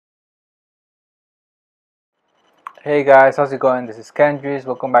Hey guys, how's it going? This is Kendrys.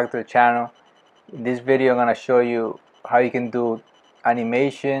 Welcome back to the channel. In this video, I'm going to show you how you can do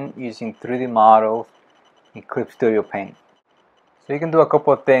animation using 3D models in Clip Studio Paint. So you can do a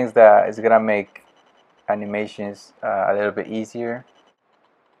couple of things that is going to make animations a little bit easier.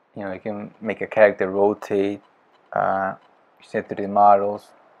 You know, you can make a character rotate using 3D models.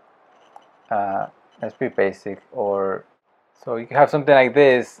 That's pretty basic. Or so you can have something like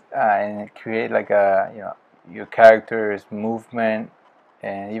this and create like a your character's movement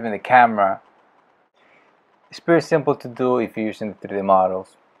and even the camera. It's pretty simple to do if you're using the 3D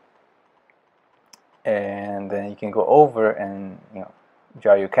models, and then you can go over and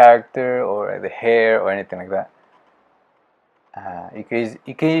draw your character or the hair or anything like that. You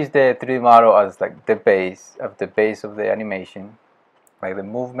can use the 3D model as like the base of the animation, like the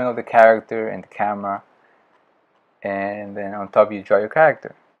movement of the character and the camera, and then on top you draw your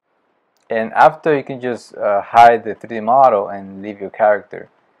character. And after, you can just hide the 3D model and leave your character,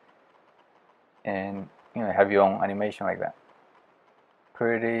 and have your own animation like that.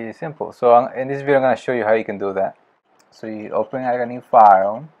 Pretty simple. So in this video, I'm going to show you how you can do that. So you open like a new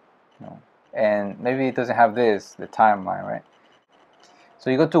file, and maybe it doesn't have the timeline, right?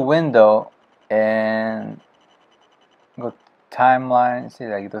 So you go to Window and go to Timeline. See,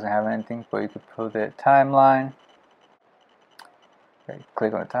 like it doesn't have anything, but you could put the timeline. Okay,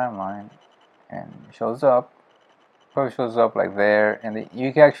 click on the timeline, and it shows up. Probably shows up like there, and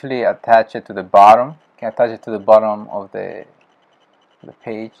you can actually attach it to the bottom. You can attach it to the bottom of the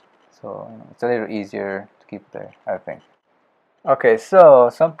page, so it's a little easier to keep there, I think. Okay,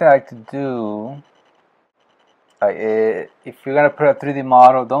 so something I like to do, if you're gonna put a 3D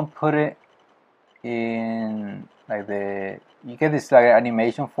model, don't put it in like you get this like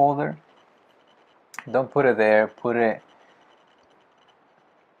animation folder. Don't put it there.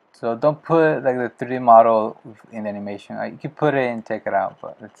 Don't put like the 3D model in the animation. You can put it and take it out,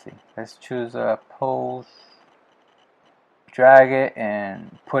 but let's see. Let's choose a pose, drag it,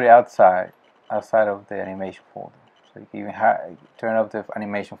 and put it outside of the animation folder. So you can even turn off the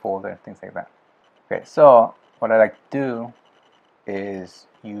animation folder and things like that. Okay, so what I like to do is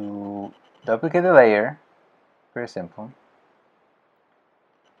you duplicate the layer. Very simple.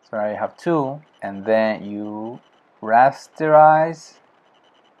 So now you have two, and then you rasterize.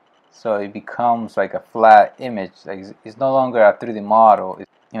 So it becomes like a flat image. Like it's no longer a 3D model.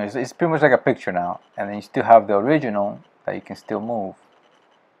 It's pretty much like a picture now. And then you still have the original that you can still move.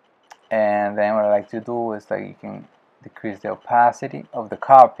 And then what I like to do is like you can decrease the opacity of the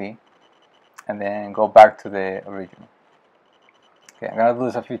copy, and then go back to the original. Okay, I'm gonna do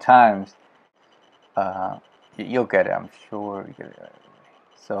this a few times. You'll get it, I'm sure you get it right away.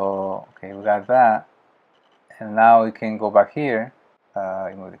 So okay, we got that, and now we can go back here.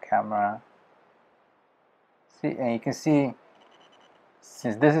 Move the camera. See, and you can see,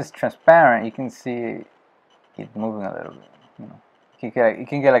 since this is transparent, you can see it moving a little bit. You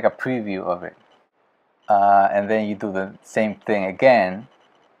can get like a preview of it, and then you do the same thing again.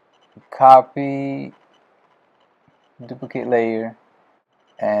 Copy, duplicate layer,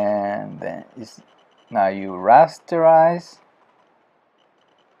 and then now you rasterize,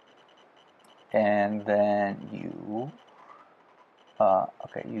 and then you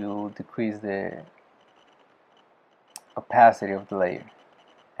you decrease the opacity of the layer,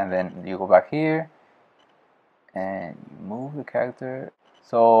 and then you go back here and you move the character.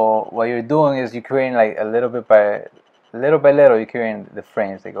 So what you're doing is you're creating like a little by little, you're creating the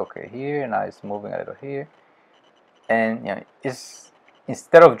frames. Like okay, here now it's moving a little here, and it's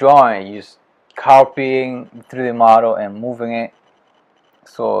instead of drawing, you're just copying the 3D model and moving it,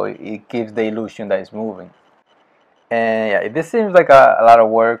 so it gives the illusion that it's moving. And yeah, this seems like a lot of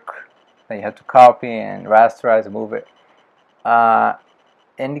work that you have to copy and rasterize and move it.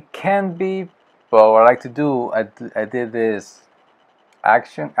 And it can be, but what I like to do, I did this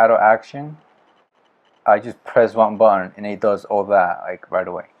auto action. I just press one button and it does all that like right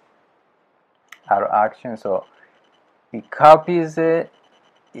away. Auto action, so it copies it,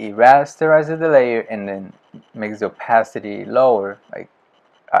 it rasterizes the layer, and then makes the opacity lower. Like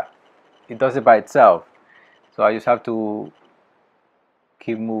it does it by itself. So I just have to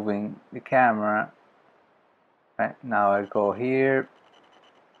keep moving the camera. Right now I go here,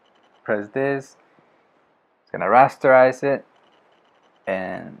 press this, it's gonna rasterize it,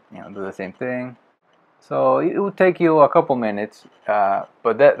 and do the same thing. So it will take you a couple minutes,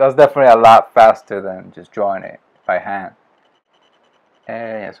 but that's definitely a lot faster than just drawing it by hand.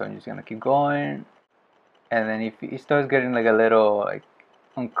 And yeah, so I'm just gonna keep going, and then if it starts getting like a little like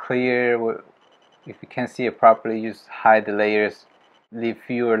unclear, if you can't see it properly, just hide the layers, leave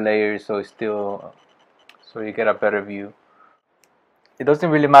fewer layers, so so you get a better view. It doesn't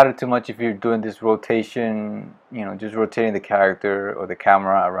really matter too much if you're doing this rotation, just rotating the character or the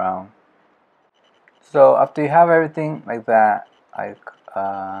camera around. So after you have everything like that, like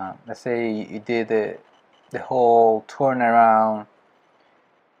let's say you did the whole turn around,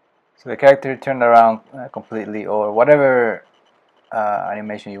 so the character turned around completely, or whatever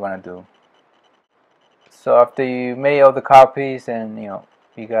animation you want to do. So after you made all the copies and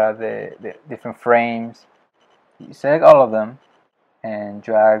you got the different frames, you select all of them and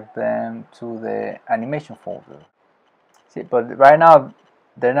drag them to the animation folder. See, but right now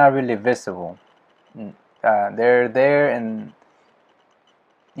they're not really visible. They're there, and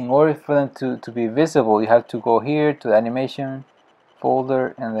in order for them to be visible, you have to go here to the animation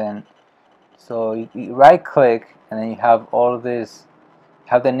folder, and then so you right click, and then you have all of this,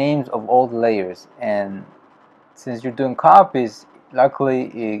 have the names of all the layers. And since you're doing copies,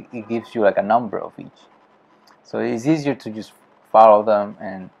 luckily it gives you like a number of each, so it's easier to just follow them.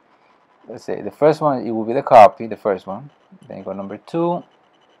 And let's say the first one, it will be the copy, the first one. Then you go number 2,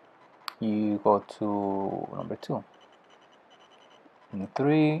 you go to number 2, number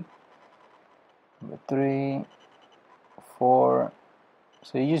 3, number 3, 4.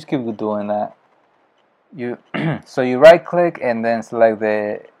 So you just keep doing that. You so you right click and then select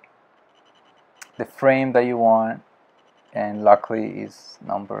the frame that you want, and luckily it's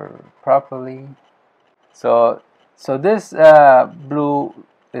numbered properly. So this blue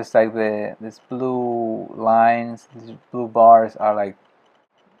is like this blue lines, these blue bars are like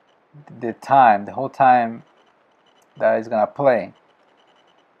the whole time that is gonna play.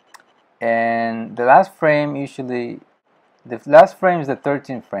 And the last frame, usually the last frame is the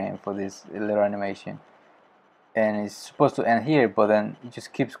 13th frame for this little animation, and it's supposed to end here, but then it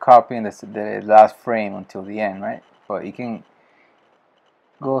just keeps copying the last frame until the end, right? But you can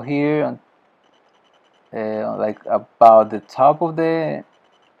go here like about the top of the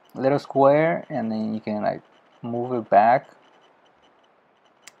little square, and then you can like move it back.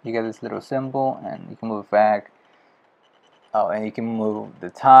 You get this little symbol, and you can move it back. Oh, and you can move the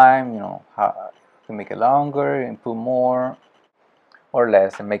time, how you can make it longer and put more or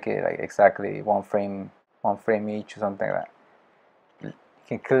less, and make it like exactly one frame each or something like that. You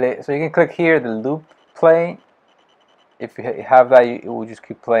can click, so you can click here the loop play. If you have that, it will just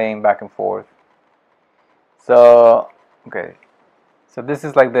keep playing back and forth. So okay, so this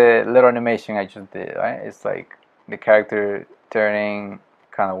is like the little animation I just did, right? It's like the character turning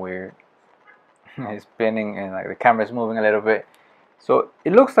kind of weird. It's spinning, and like the camera is moving a little bit, so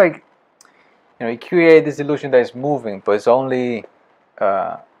it looks like you create this illusion that it's moving, but it's only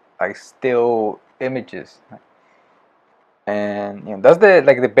like still images. And that's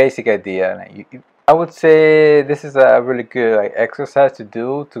the basic idea. I would say this is a really good exercise to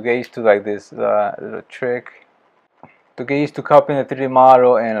do, to get used to like this little trick, to get used to copying the 3D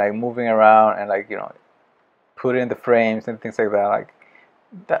model and like moving around and like putting in the frames and things like that. Like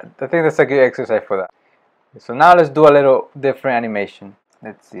that, I think that's a good exercise for that. So now let's do a little different animation.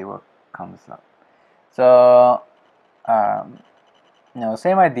 Let's see what comes up. So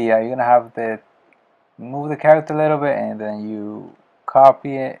same idea. You're gonna have the move the character a little bit, and then you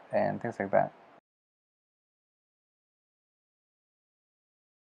copy it and things like that.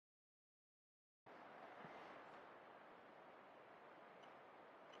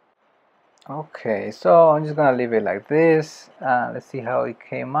 Okay, so I'm just gonna leave it like this. Let's see how it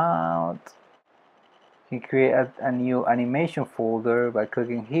came out. You can create a new animation folder by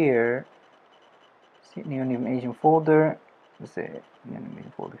clicking here. See, new animation folder. Let's say new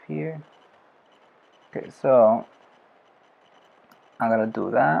animation folder here. Okay, so I'm gonna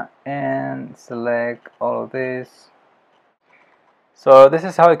do that and select all of this. So this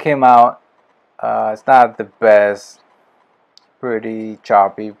is how it came out. It's not the best, pretty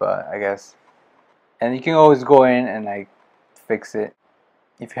choppy, but I guess. And you can always go in and like fix it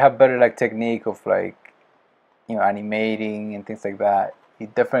if you have better like technique of like animating and things like that. You're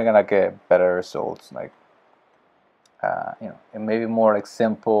definitely gonna get better results. Like and maybe more like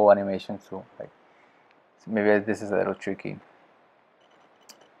simple animation too. Like maybe this is a little tricky.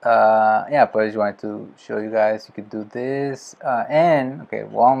 Yeah, but I just wanted to show you guys you could do this. And okay,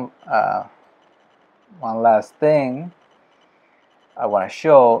 one last thing I want to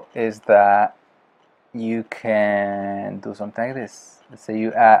show is that you can do something like this. Let's say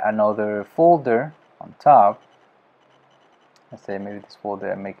you add another folder on top. Let's say maybe this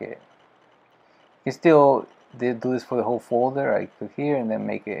folder, and make it. You still do this for the whole folder. I click here and then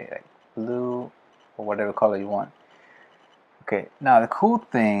make it like blue or whatever color you want. Okay, now the cool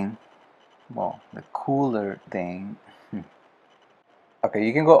thing, well, the cooler thing Okay,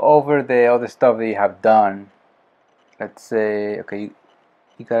 you can go over the other stuff that you have done. Let's say, okay,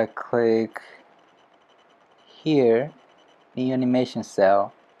 you gotta click here, new animation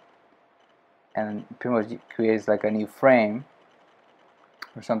cell, and pretty much it creates like a new frame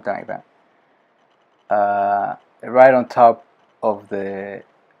or something like that. Right on top of the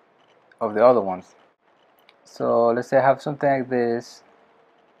other ones. So let's say I have something like this.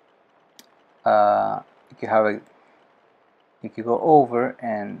 You can have a, you could go over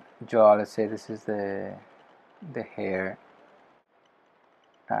and draw. Let's say this is the hair.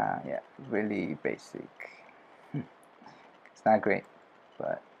 Yeah, really basic. It's not great,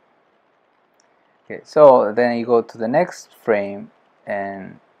 but okay. So then you go to the next frame,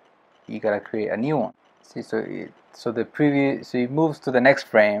 and you gotta create a new one. See, so the previous, so it moves to the next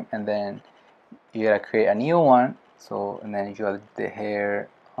frame, and then you gotta create a new one. So and then you draw the hair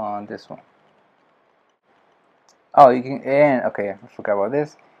on this one. Oh, you can, and okay, I forgot about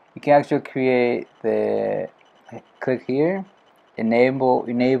this. You can actually create the, click here, enable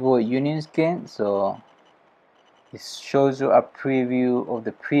union skin. So it shows you a preview of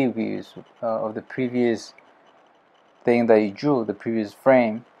the previous thing that you drew, the previous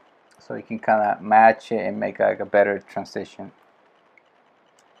frame. So you can kind of match it and make like a better transition.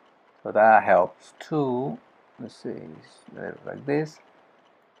 So that helps too. Let's see, like this.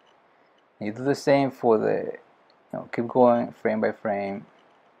 You do the same for the, keep going frame by frame.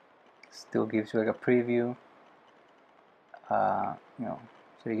 Still gives you like a preview, so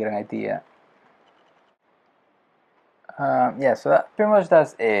you get an idea. Yeah, so that pretty much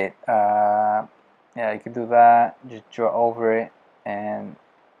that's it. Yeah, you can do that. Just draw over it, and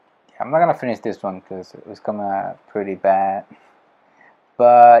yeah, I'm not gonna finish this one because it was coming out pretty bad.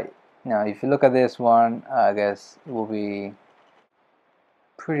 But if you look at this one, I guess it will be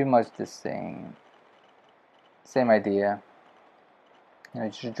pretty much the same idea.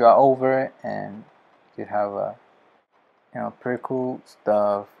 Just draw over it, and you have a pretty cool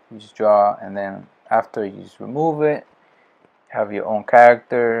stuff. You just draw, and then after you just remove it, have your own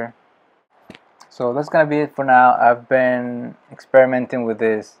character. So that's gonna be it for now. I've been experimenting with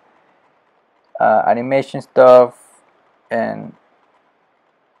this animation stuff, and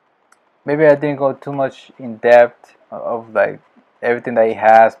maybe I didn't go too much in depth of like everything that he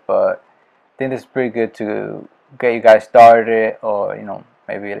has, but I think this is pretty good to get you guys started, or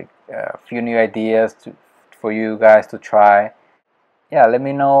maybe like a few new ideas for you guys to try. Yeah, let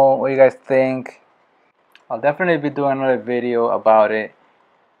me know what you guys think. I'll definitely be doing another video about it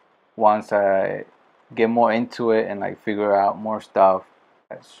once I get more into it and like figure out more stuff.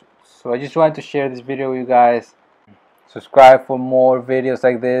 So I just wanted to share this video with you guys. Subscribe for more videos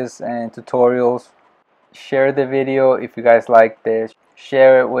like this and tutorials. Share the video if you guys like this.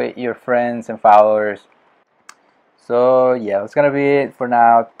 Share it with your friends and followers. So yeah, that's gonna be it for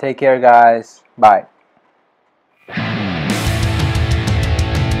now. Take care, guys. Bye.